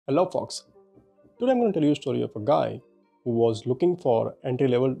Hello folks, today I'm going to tell you a story of a guy who was looking for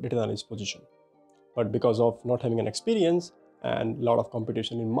entry-level data analyst position. But because of not having an experience and a lot of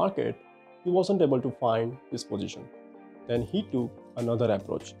competition in market, he wasn't able to find this position. Then he took another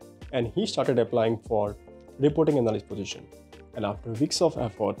approach and he started applying for reporting analyst position. And after weeks of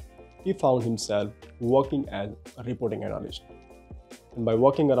effort, he found himself working as a reporting analyst. And by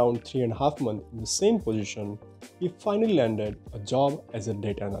working around 3.5 months in the same position, he finally landed a job as a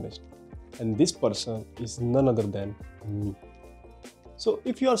data analyst. And this person is none other than me. So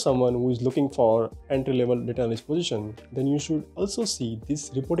if you are someone who is looking for entry-level data analyst position, then you should also see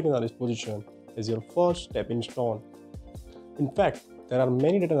this reporting analyst position as your first stepping stone. In fact, there are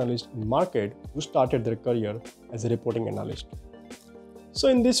many data analysts in market who started their career as a reporting analyst. So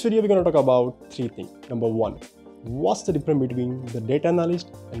in this video, we're going to talk about three things. Number one, what's the difference between the data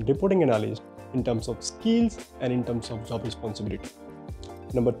analyst and reporting analyst in terms of skills and in terms of job responsibility.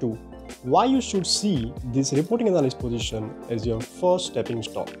 Number two, why you should see this reporting analyst position as your first stepping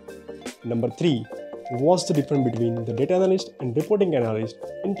stone. Number three, what's the difference between the data analyst and reporting analyst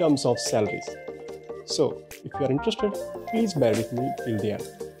in terms of salaries. So if you are interested, please bear with me till the end.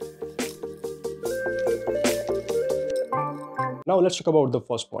 Now let's talk about the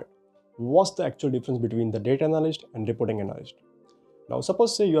first point. What's the actual difference between the data analyst and reporting analyst? Now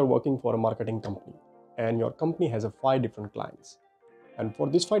suppose say you are working for a marketing company and your company has 5 different clients. And for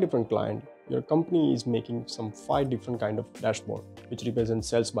these 5 different clients, your company is making some 5 different kind of dashboard, which represents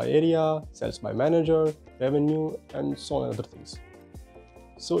sales by area, sales by manager, revenue, and so on other things.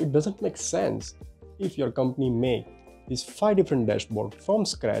 So it doesn't make sense if your company make these 5 different dashboard from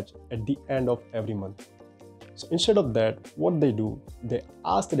scratch at the end of every month. So instead of that, what they do, they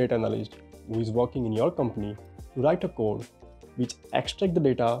ask the data analyst who is working in your company to write a code which extract the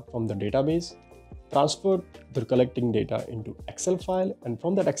data from the database, transfer the collecting data into Excel file, and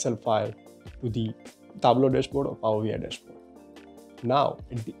from that Excel file to the Tableau dashboard or Power BI dashboard. Now,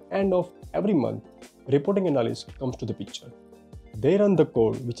 at the end of every month, reporting analyst comes to the picture. They run the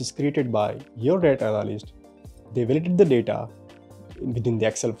code which is created by your data analyst. They validate the data within the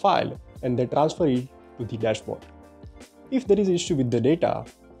Excel file and they transfer it to the dashboard. If there is an issue with the data,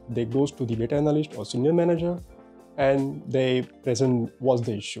 they goes to the data analyst or senior manager and they present what's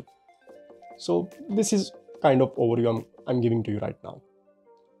the issue. So this is kind of overview I'm giving to you right now.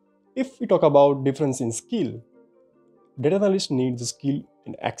 If we talk about difference in skill, data analyst needs a skill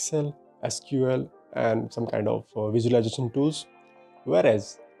in Excel, SQL, and some kind of visualization tools,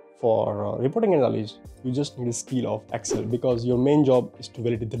 whereas for reporting analyst, you just need a skill of Excel because your main job is to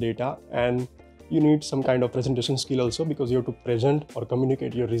validate the data, and you need some kind of presentation skill also because you have to present or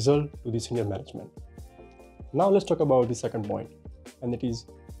communicate your result to the senior management. Now let's talk about the second point, and that is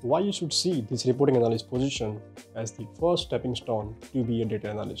why you should see this reporting analyst position as the first stepping stone to be a data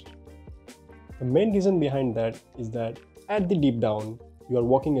analyst. The main reason behind that is that at the deep down, you are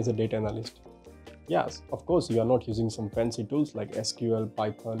working as a data analyst. Yes, of course, you are not using some fancy tools like SQL,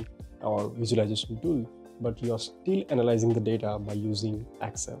 Python, or visualization tool, but you are still analyzing the data by using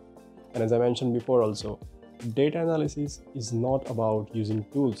Excel. And as I mentioned before also, data analysis is not about using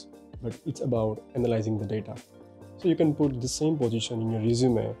tools, but it's about analyzing the data. So you can put the same position in your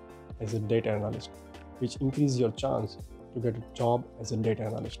resume as a data analyst, which increases your chance to get a job as a data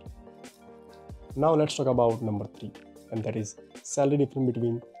analyst. Now let's talk about number 3, and that is salary difference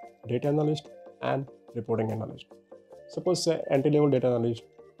between data analyst and reporting analyst. Suppose say entry-level data analyst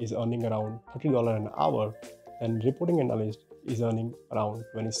is earning around $30 an hour, and reporting analyst is earning around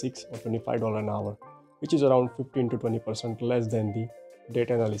 $26 or $25 an hour, which is around 15 to 20% less than the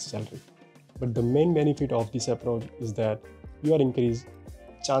data analyst salary. But the main benefit of this approach is that you are increasing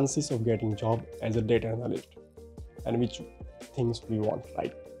chances of getting job as a data analyst, and which things we want,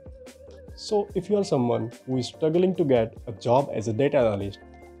 right? So if you are someone who is struggling to get a job as a data analyst,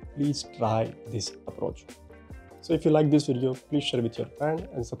 please try this approach. So if you like this video, please share with your friend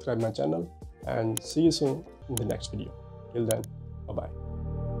and subscribe my channel, and see you soon in the next video. Till then, bye-bye.